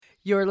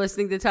You're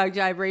listening to Tug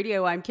Jive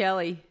Radio. I'm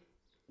Kelly.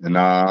 And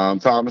I'm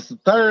Thomas the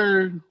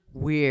Third.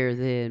 We're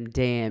them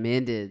damn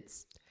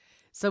Indians.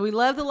 So we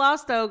love the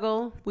Lost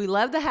Ogle. We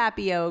love the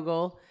Happy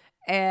Ogle.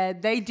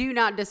 And they do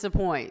not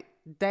disappoint.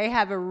 They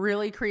have a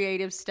really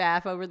creative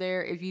staff over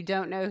there. If you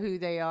don't know who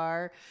they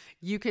are,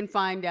 you can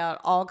find out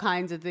all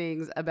kinds of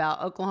things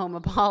about Oklahoma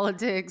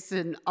politics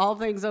and all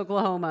things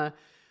Oklahoma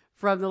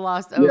from the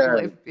Lost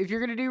Ogle. Yeah, If you're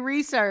going to do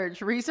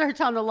research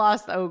on the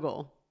Lost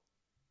Ogle.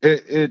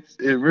 it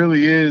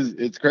really is.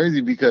 It's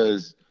crazy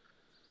because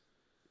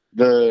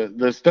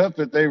the stuff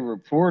that they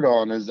report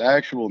on is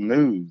actual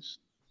news.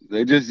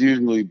 They just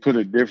usually put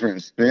a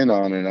different spin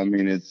on it. I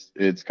mean,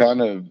 it's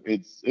kind of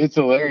it's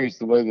hilarious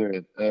the way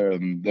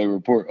that they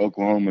report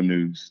Oklahoma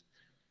news,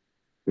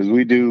 because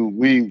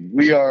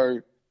we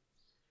are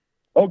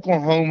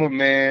Oklahoma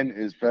man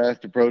is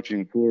fast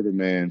approaching Florida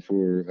man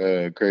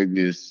for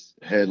craziest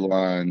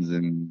headlines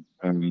and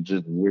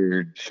just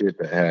weird shit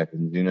that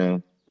happens, you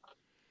know.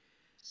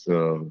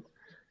 So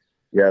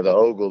yeah, the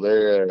Ogle,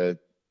 they're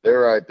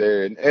right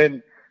there,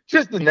 and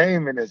just the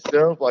name in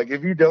itself. Like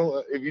if you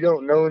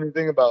don't know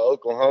anything about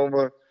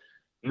Oklahoma,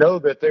 know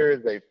that there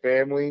is a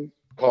family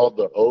called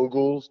the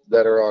Ogles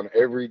that are on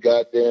every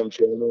goddamn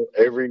channel,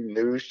 every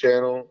news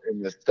channel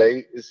in the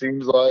state. It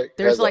seems like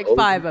There's has an like Ogle.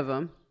 5 of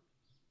them.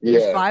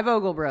 There's Yeah, 5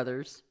 Ogle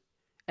brothers.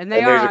 And they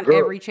and are there's a on girl.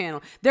 every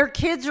channel. Their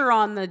kids are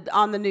on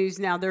the news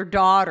now. Their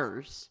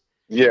daughters.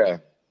 Yeah,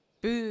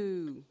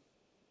 Boo.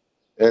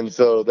 and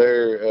so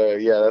they're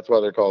that's why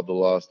they're called the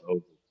Lost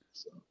Ogle.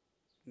 So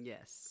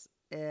Yes.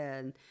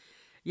 And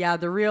yeah,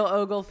 the real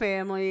Ogle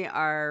family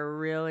are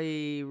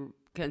really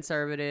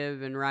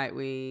conservative and right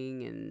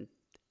wing and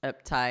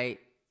uptight.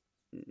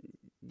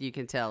 You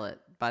can tell it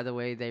by the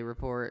way they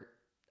report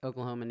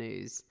Oklahoma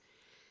news.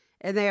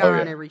 And they oh are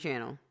on yeah. every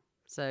channel.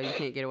 So you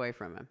can't get away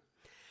from them.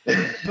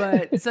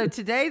 But so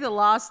today, the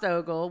Lost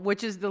Ogle,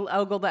 which is the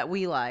Ogle that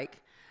we like,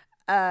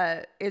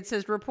 it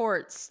says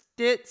reports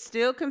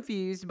still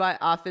confused by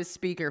office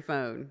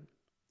speakerphone.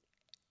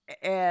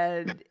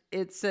 And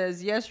it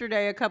says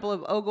yesterday, a couple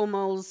of Ogle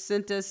moles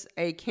sent us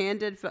a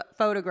candid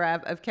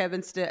photograph of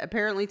Kevin Stitt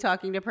apparently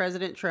talking to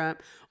President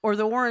Trump or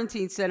the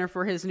Warranty Center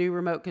for his new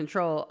remote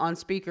control on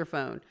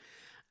speakerphone.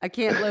 I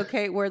can't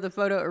locate where the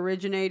photo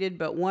originated,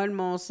 but one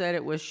mole said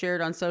it was shared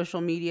on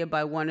social media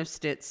by one of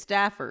Stitt's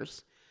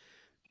staffers.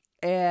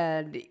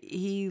 And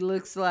he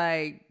looks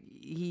like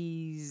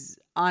he's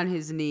on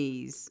his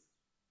knees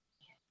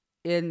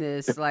in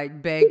this,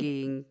 like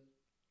begging.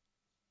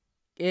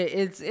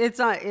 It's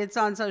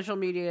on social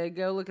media.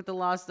 Go look at the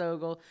Lost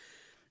Ogle.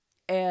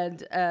 And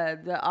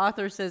the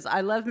author says,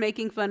 I love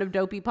making fun of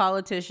dopey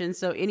politicians,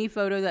 so any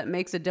photo that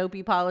makes a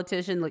dopey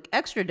politician look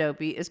extra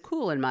dopey is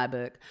cool in my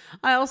book.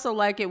 I also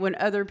like it when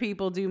other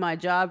people do my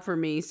job for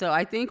me, so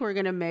I think we're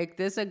going to make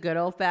this a good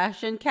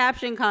old-fashioned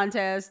caption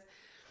contest.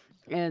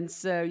 And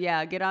so,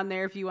 yeah, get on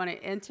there if you want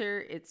to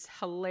enter. It's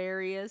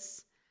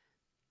hilarious.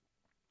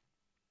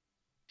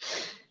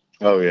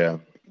 Oh yeah,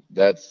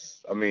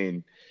 I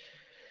mean,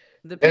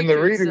 The and the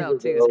picture readers itself,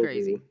 of too, the is Ogle,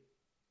 crazy.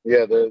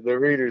 yeah, the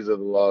readers of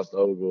the Lost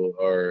Ogle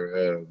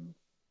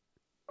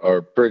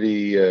are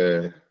pretty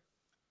they're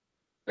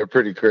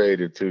pretty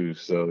creative too.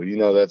 So you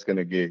know that's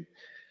gonna get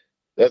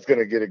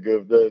a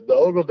good. The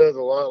Ogle does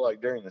a lot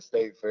like during the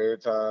state fair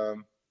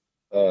time.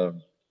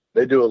 Um,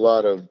 they do a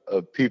lot of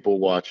people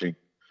watching,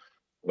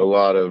 a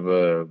lot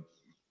of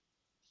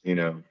you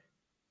know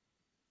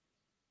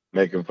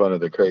making fun of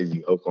the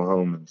crazy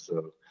Oklahomans.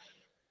 So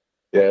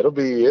yeah, it'll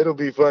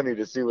be funny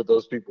to see what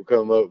those people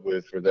come up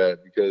with for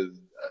that,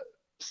 because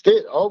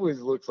Stitt always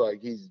looks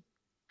like he's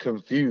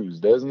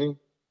confused, doesn't he?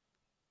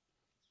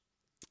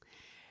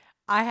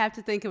 I have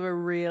to think of a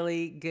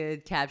really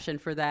good caption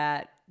for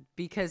that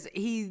because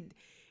he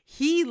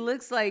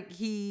looks like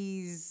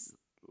he's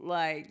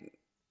like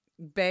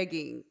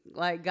begging,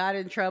 like got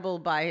in trouble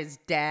by his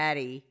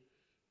daddy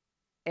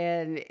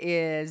and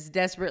is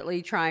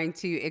desperately trying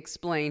to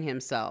explain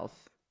himself.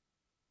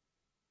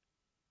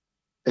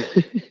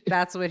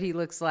 That's what he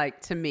looks like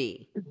to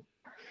me.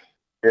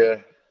 Yeah.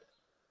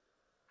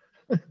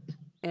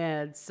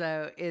 And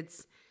so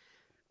it's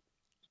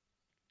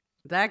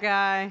that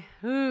guy,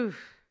 whew,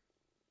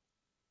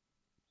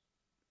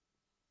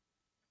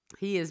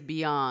 he is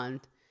beyond.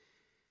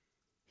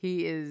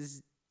 He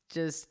is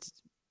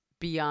just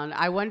beyond.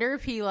 I wonder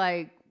if he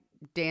like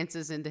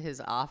dances into his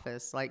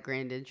office like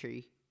grand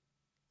entry,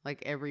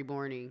 like every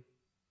morning.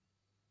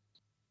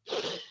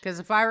 Because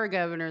if I were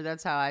governor,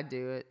 that's how I'd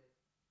do it.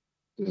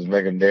 Just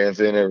make him dance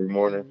in every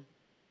morning. Mm.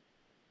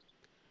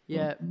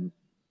 Yep.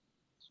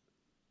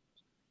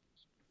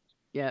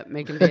 Yep.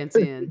 Make him dance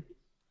in.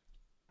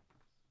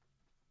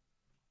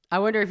 I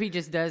wonder if he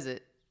just does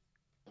it.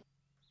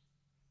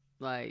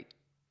 Like,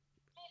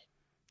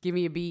 give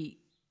me a beat.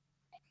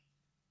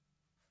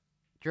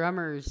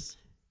 Drummers.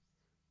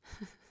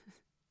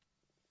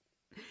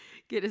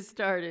 Get it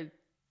started.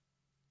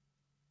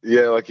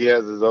 Yeah, like he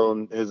has his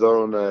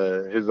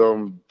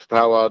own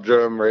powwow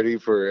drum ready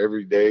for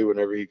every day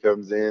whenever he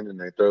comes in, and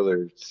they throw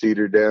their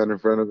cedar down in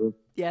front of him.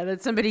 Yeah,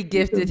 that somebody He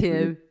gifted comes in.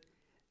 him.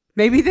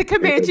 Maybe the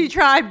Comanche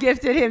tribe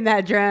gifted him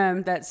that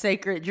drum, that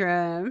sacred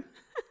drum.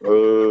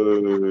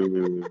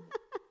 Oh,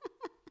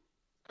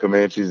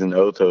 Comanches and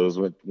Otos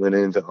went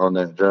into on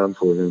that drum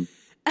for him.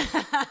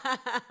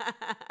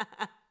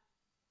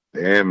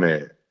 Damn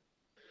it.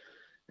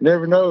 You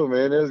never know,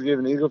 man. They was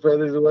giving eagle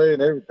feathers away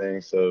and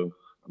everything. So,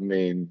 I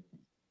mean,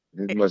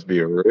 it must be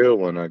a real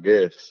one, I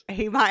guess.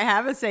 He might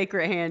have a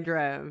sacred hand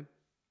drum.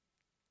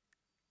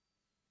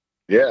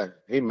 Yeah,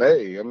 he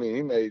may. I mean,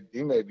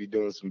 he may be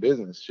doing some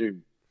business.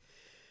 Shoot.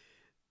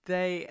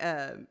 They,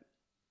 I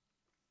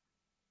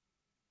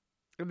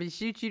mean,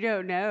 shoot, you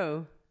don't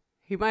know.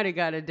 He might have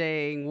got a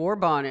dang war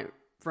bonnet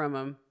from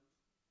him.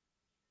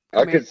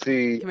 I could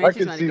see like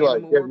Kevin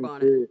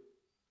Stitt.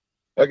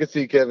 I could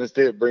see Kevin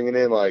Stitt bringing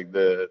in like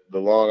the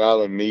Long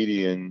Island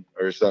median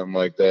or something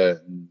like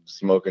that, and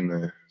smoking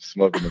the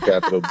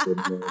Capitol.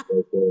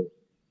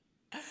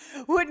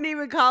 Wouldn't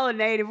even call a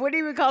native. Wouldn't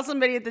even call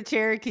somebody at the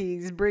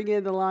Cherokees. Bring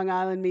in the Long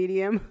Island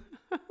medium.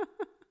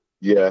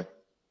 Yeah,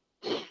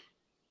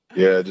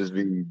 just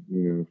be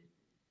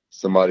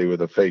somebody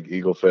with a fake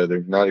eagle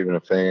feather. Not even a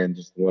fan.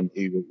 Just one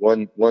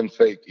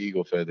fake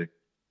eagle feather.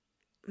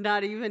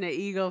 Not even an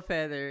eagle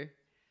feather.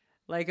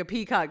 Like a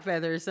peacock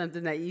feather or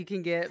something that you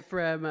can get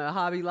from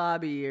Hobby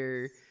Lobby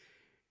or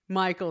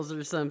Michael's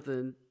or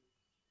something.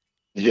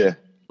 Yeah.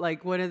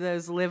 Like one of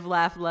those live,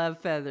 laugh, love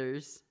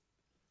feathers.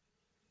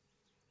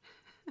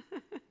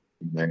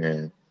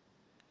 Man.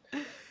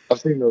 I've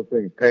seen those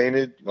things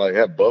painted, like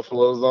have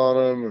buffaloes on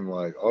them and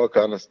like all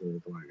kind of stuff,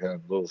 like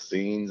have little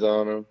scenes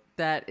on them.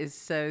 That is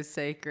so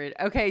sacred.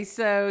 Okay,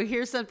 so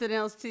here's something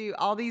else too.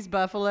 All these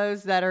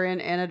buffaloes that are in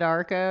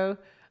Anadarko,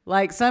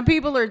 like some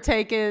people are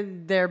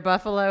taking their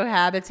buffalo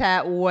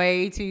habitat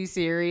way too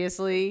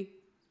seriously.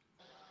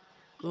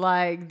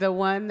 Like the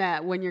one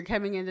that when you're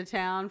coming into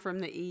town from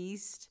the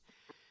east,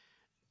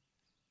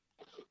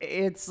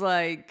 it's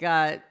like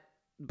got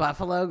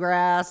buffalo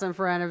grass in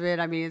front of it.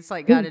 I mean, it's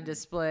like got a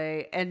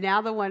display. And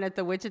now the one at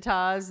the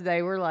Wichitas,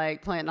 they were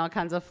like planting all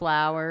kinds of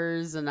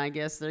flowers, and I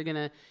guess they're going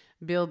to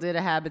build it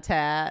a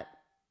habitat.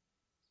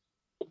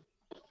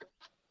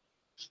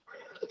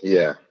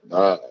 Yeah.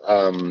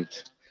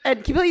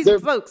 And please,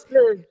 folks,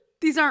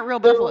 these aren't real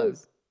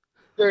buffaloes.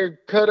 They're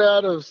cut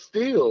out of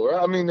steel,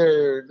 right? I mean,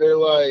 they're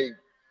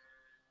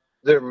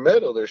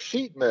metal. They're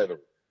sheet metal.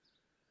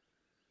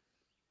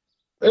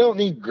 They don't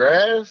need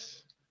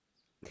grass.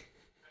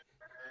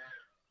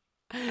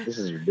 This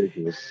is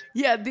ridiculous.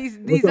 Yeah,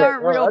 these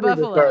aren't real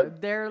buffalo.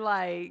 They're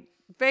like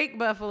fake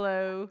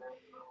buffalo.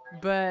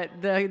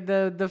 But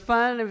the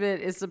fun of it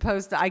is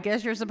supposed to, I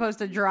guess you're supposed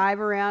to drive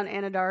around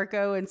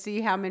Anadarko and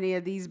see how many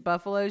of these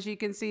buffaloes you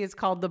can see. It's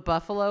called the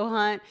buffalo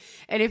hunt.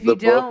 And if you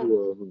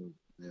don't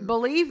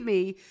believe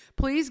me,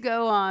 please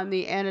go on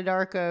the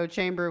Anadarko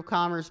Chamber of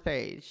Commerce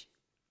page.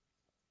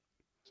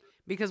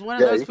 Because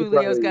one of those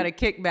Fulios got a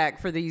kickback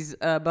for these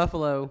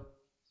buffalo.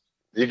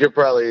 You could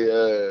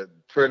probably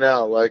print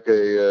out like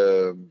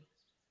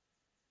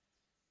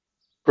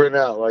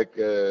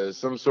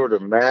some sort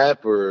of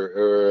map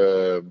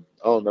or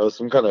I don't know,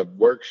 some kind of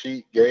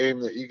worksheet game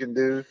that you can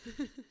do.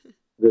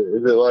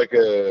 Is it like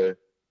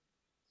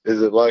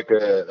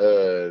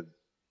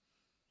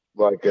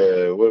what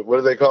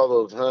do they call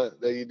those hunt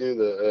that you do,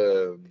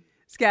 the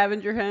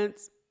scavenger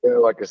hunts? Yeah,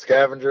 like a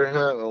scavenger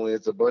hunt, only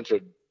it's a bunch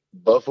of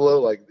buffalo.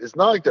 Like it's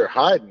not like they're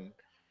hiding.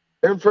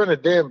 They're in front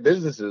of damn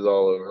businesses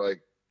all over.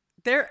 Like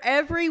they're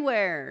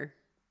everywhere.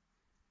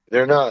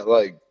 They're not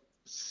like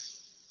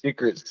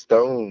secret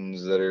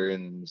stones that are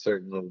in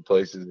certain little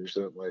places or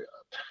something like that.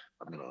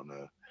 I don't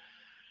know.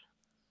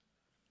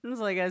 It's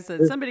like I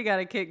said, somebody got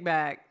a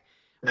kickback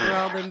for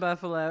all them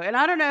buffalo. And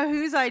I don't know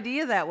whose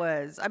idea that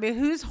was. I mean,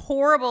 whose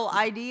horrible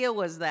idea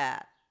was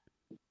that?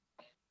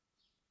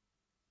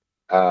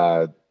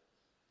 I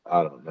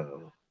don't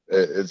know.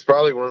 It's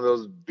probably one of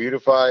those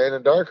Beautify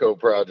Anadarko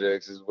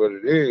projects is what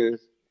it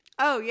is.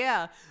 Oh,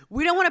 yeah.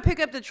 We don't want to pick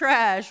up the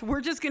trash.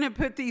 We're just going to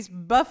put these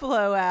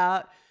buffalo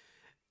out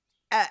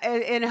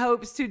in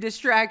hopes to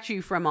distract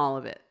you from all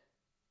of it.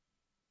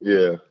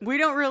 Yeah. We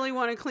don't really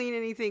want to clean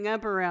anything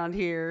up around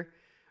here.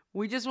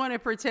 We just want to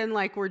pretend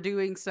like we're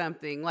doing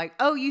something. Like,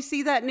 oh, you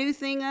see that new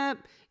thing up?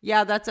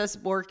 Yeah, that's us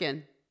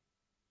working.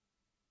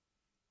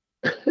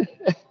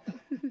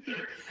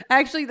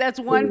 Actually, that's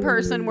one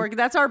person working.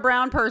 That's our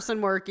brown person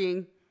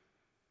working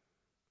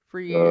for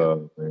you.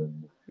 Oh,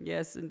 man.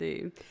 Yes,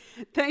 indeed.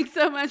 Thanks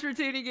so much for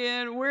tuning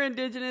in. We're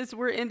Indigenous,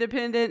 we're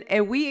independent,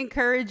 and we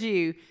encourage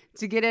you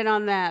to get in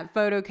on that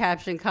photo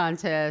caption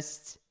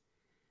contest.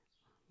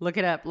 Look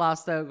it up,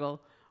 Lost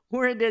Ogle.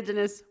 We're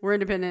Indigenous, we're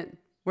independent,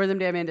 we're them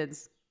damn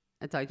Indians.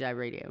 At Talk Jive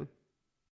Radio.